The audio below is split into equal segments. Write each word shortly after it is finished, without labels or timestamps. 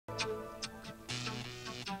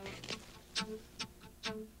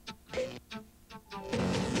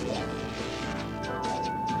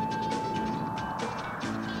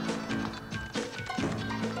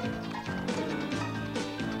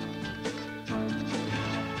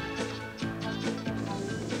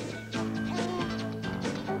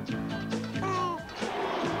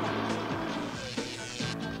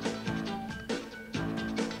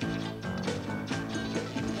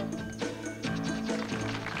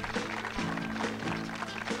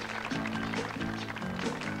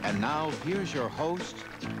And now, here's your host,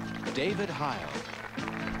 David Heil.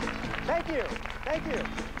 Thank you. Thank you.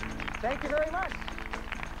 Thank you very much.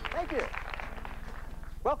 Thank you.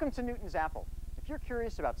 Welcome to Newton's Apple. If you're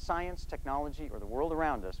curious about science, technology, or the world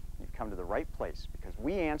around us, you've come to the right place because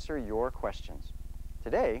we answer your questions.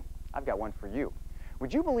 Today, I've got one for you.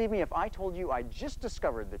 Would you believe me if I told you I just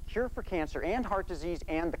discovered the cure for cancer and heart disease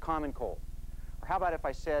and the common cold? Or how about if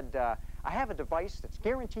I said, I have a device that's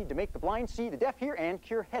guaranteed to make the blind see, the deaf hear, and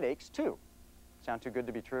cure headaches, too? Sound too good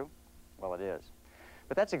to be true? Well, it is.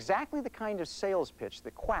 But that's exactly the kind of sales pitch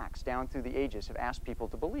that quacks down through the ages have asked people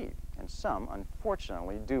to believe, and some,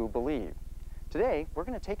 unfortunately, do believe. Today, we're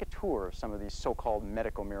going to take a tour of some of these so-called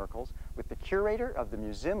medical miracles with the curator of the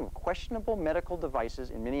Museum of Questionable Medical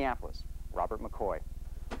Devices in Minneapolis, Robert McCoy.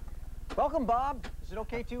 Welcome, Bob. Is it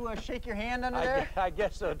okay to shake your hand under there? I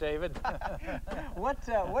guess so, David.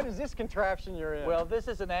 What is this contraption you're in? Well, this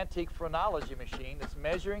is an antique Phrenology machine that's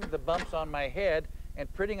measuring the bumps on my head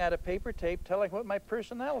and printing out a paper tape telling what my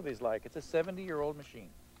personality's like. It's a 70-year-old machine.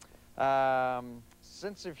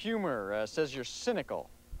 Sense of humor says you're cynical.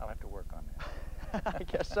 I'll have to work on that. I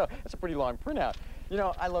guess so. That's a pretty long printout. You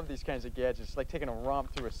know, I love these kinds of gadgets. It's like taking a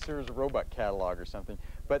romp through a Sears robot catalog or something.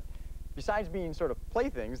 But besides being sort of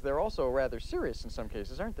playthings, they're also rather serious in some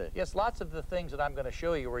cases, aren't they? Yes, lots of the things that I'm going to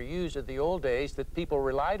show you were used in the old days that people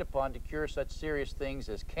relied upon to cure such serious things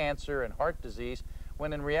as cancer and heart disease,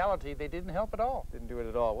 when in reality they didn't help at all. Didn't do it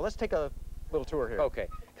at all. Well, let's take a little tour here. Okay.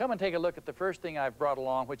 Come and take a look at the first thing I've brought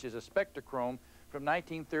along, which is a spectrochrome from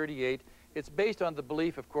 1938. It's based on the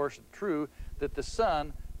belief, of course, true, that the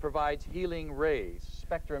sun provides healing rays.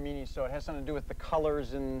 Spectra meaning, so it has something to do with the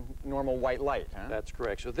colors in normal white light, huh? That's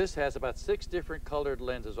correct. So this has about 6 different colored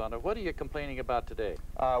lenses on it. What are you complaining about today?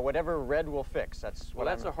 Whatever red will fix. That's what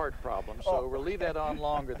that's a heart problem, so we'll leave that on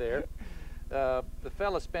longer there. The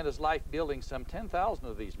fella spent his life building some 10,000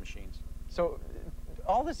 of these machines. So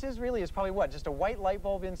all this is really is probably what? Just a white light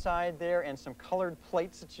bulb inside there and some colored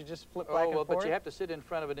plates that you just flip back and forth? But you have to sit in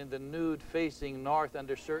front of it in the nude facing north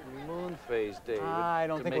under certain moon phase, David. I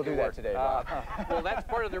don't think we'll do that today, Bob. Well, that's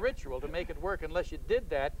part of the ritual to make it work. Unless you did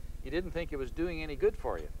that, you didn't think it was doing any good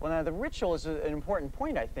for you. Well, now, the ritual is an important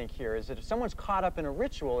point, I think, here, is that if someone's caught up in a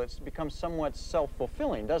ritual, it's becomes somewhat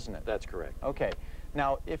self-fulfilling, doesn't it? That's correct. Okay.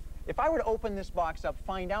 Now, if I were to open this box up,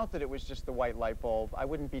 find out that it was just the white light bulb, I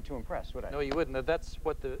wouldn't be too impressed, would I? No, you wouldn't. That's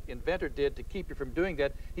what the inventor did to keep you from doing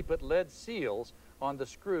that. He put lead seals on the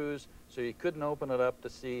screws so you couldn't open it up to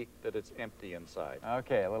see that it's empty inside.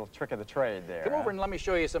 Okay, a little trick of the trade there. Come over and let me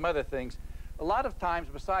show you some other things. A lot of times,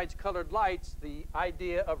 besides colored lights, the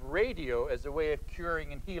idea of radio as a way of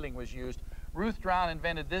curing and healing was used. Ruth Drown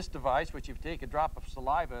invented this device, which if you take a drop of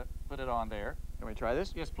saliva, put it on there. Can we try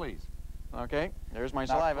this? Yes, please. Okay, there's my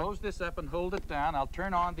saliva. Now close this up and hold it down. I'll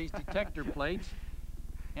turn on these detector plates,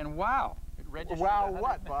 and wow, it registers. Wow,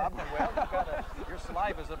 what, Bob? Well, your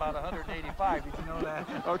saliva is about 185. Did you know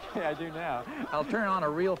that? Okay, I do now. I'll turn on a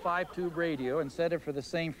real 5-tube radio and set it for the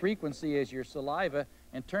same frequency as your saliva,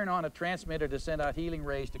 and turn on a transmitter to send out healing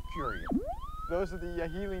rays to cure you. Those are the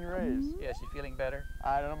healing rays. Yes, you feeling better?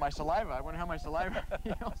 I don't know, my saliva. I wonder how my saliva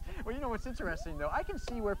feels. Well, you know what's interesting, though? I can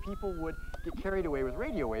see where people would get carried away with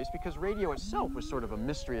radio waves because radio itself was sort of a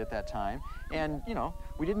mystery at that time. And, you know,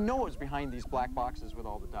 we didn't know what was behind these black boxes with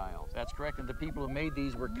all the dials. That's correct, and the people who made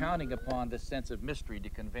these were counting upon this sense of mystery to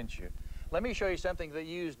convince you. Let me show you something that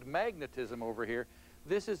used magnetism over here.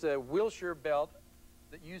 This is a Wilshire belt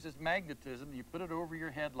that uses magnetism. You put it over your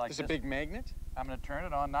head like this. Is this a big magnet? I'm going to turn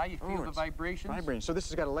it on. Now you feel the vibrations. Vibrating. So this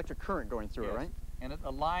has got electric current going through it, right? And it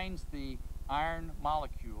aligns the iron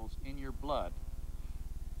molecules in your blood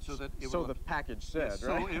so that it will... So the package said, yes,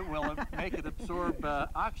 right? So it will make it absorb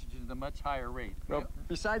oxygen at a much higher rate. Well,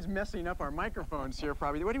 besides messing up our microphones here,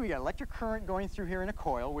 probably, what do we got? Electric current going through here in a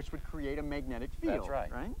coil, which would create a magnetic field. That's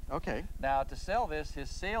right. Right? Okay. Now, to sell this, his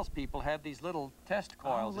salespeople had these little test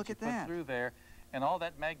coils that you put through there, and all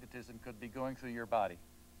that magnetism could be going through your body.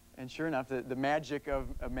 And sure enough, the magic of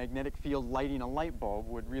a magnetic field lighting a light bulb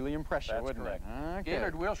would really impress you, wouldn't it? Okay.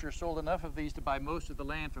 Gaylord Wilshire sold enough of these to buy most of the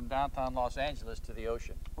land from downtown Los Angeles to the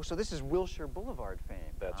ocean. Oh, so this is Wilshire Boulevard fame.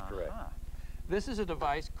 That's correct. This is a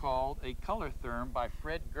device called a color therm by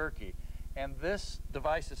Fred Gerke. And this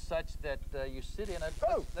device is such that you sit in it.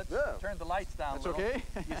 Let's turn the lights down a little. Okay.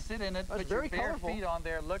 You sit in it, put your bare feet on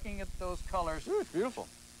there, looking at those colors. Ooh, it's beautiful.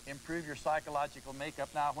 Improve your psychological makeup.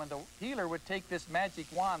 Now, when the healer would take this magic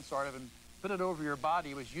wand sort of and put it over your body,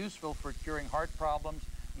 it was useful for curing heart problems,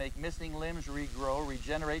 make missing limbs regrow,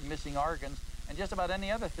 regenerate missing organs, and just about any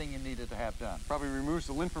other thing you needed to have done. Probably removes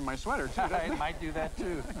the lint from my sweater, too, doesn't it? It might do that,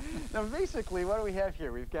 too. Now, basically, what do we have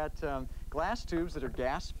here? We've got glass tubes that are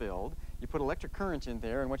gas-filled. You put electric current in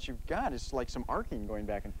there, and what you've got is like some arcing going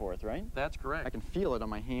back and forth, right? That's correct. I can feel it on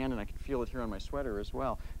my hand, and I can feel it here on my sweater as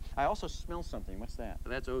well. I also smell something. What's that?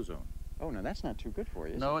 That's ozone. Oh, no, that's not too good for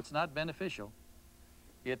you, is No, it? it's not beneficial.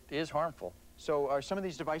 It is harmful. So are some of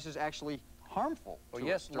these devices actually harmful? Well,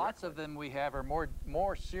 yes, lots of them we have are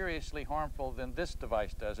more seriously harmful than this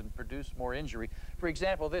device does and produce more injury. For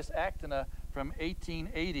example, this Actina from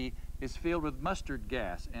 1880 is filled with mustard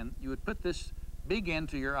gas, and you would put this big end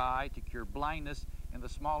to your eye to cure blindness and the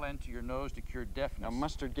small end to your nose to cure deafness. Now,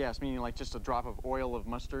 mustard gas, meaning like just a drop of oil of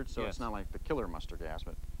mustard, so Yes. it's not like the killer mustard gas,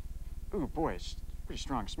 but, ooh, boy, it's a pretty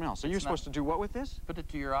strong smell. So It's you're not- supposed to do what with this? Put it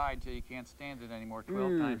to your eye until you can't stand it anymore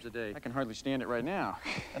 12 Ooh, times a day. I can hardly stand it right now.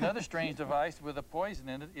 Another strange device with a poison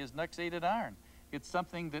in it is nuxated iron. It's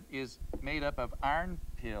something that is made up of iron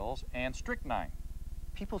pills and strychnine.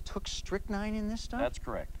 People took strychnine in this stuff? That's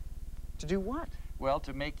correct. To do what? Well,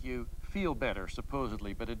 to make you feel better,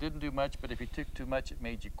 supposedly, but it didn't do much, but if you took too much, it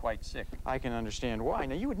made you quite sick. I can understand why.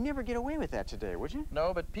 Now, you would never get away with that today, would you?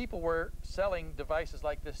 No, but people were selling devices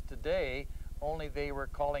like this today, only they were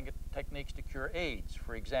calling it techniques to cure AIDS.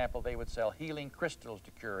 For example, they would sell healing crystals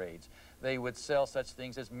to cure AIDS. They would sell such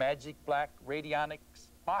things as magic black radionics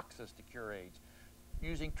boxes to cure AIDS,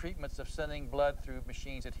 using treatments of sending blood through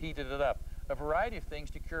machines that heated it up. A variety of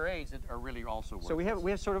things to cure AIDS that are really also worthless. So we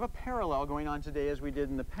have sort of a parallel going on today as we did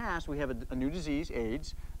in the past. We have a new disease,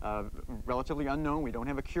 AIDS, relatively unknown. We don't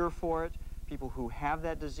have a cure for it. People who have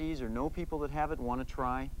that disease or know people that have it want to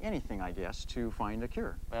try anything, I guess, to find a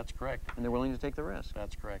cure. That's correct. And they're willing to take the risk.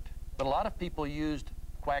 That's correct. But a lot of people used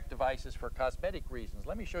quack devices for cosmetic reasons.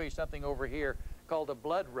 Let me show you something over here called a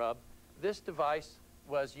blood rub. This device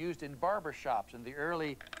was used in barber shops in the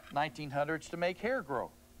early 1900s to make hair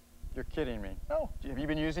grow. You're kidding me. No. Have you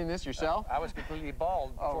been using this yourself? I was completely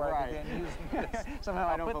bald before I began using this. Somehow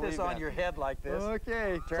I don't I'll put believe this on that. your head like this.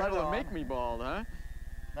 Okay. It's Turn it liable to on. make me bald, huh?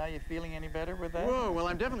 Now you feeling any better with that? Whoa, well,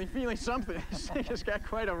 I'm definitely feeling something. This thing has got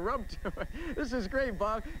quite a rub to it. This is great,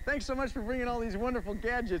 Bob. Thanks so much for bringing all these wonderful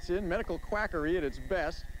gadgets in. Medical quackery at its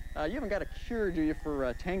best. You haven't got a cure, do you,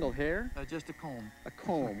 for tangled hair? Just a comb. A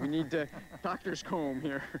comb. We need doctor's comb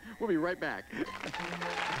here. We'll be right back.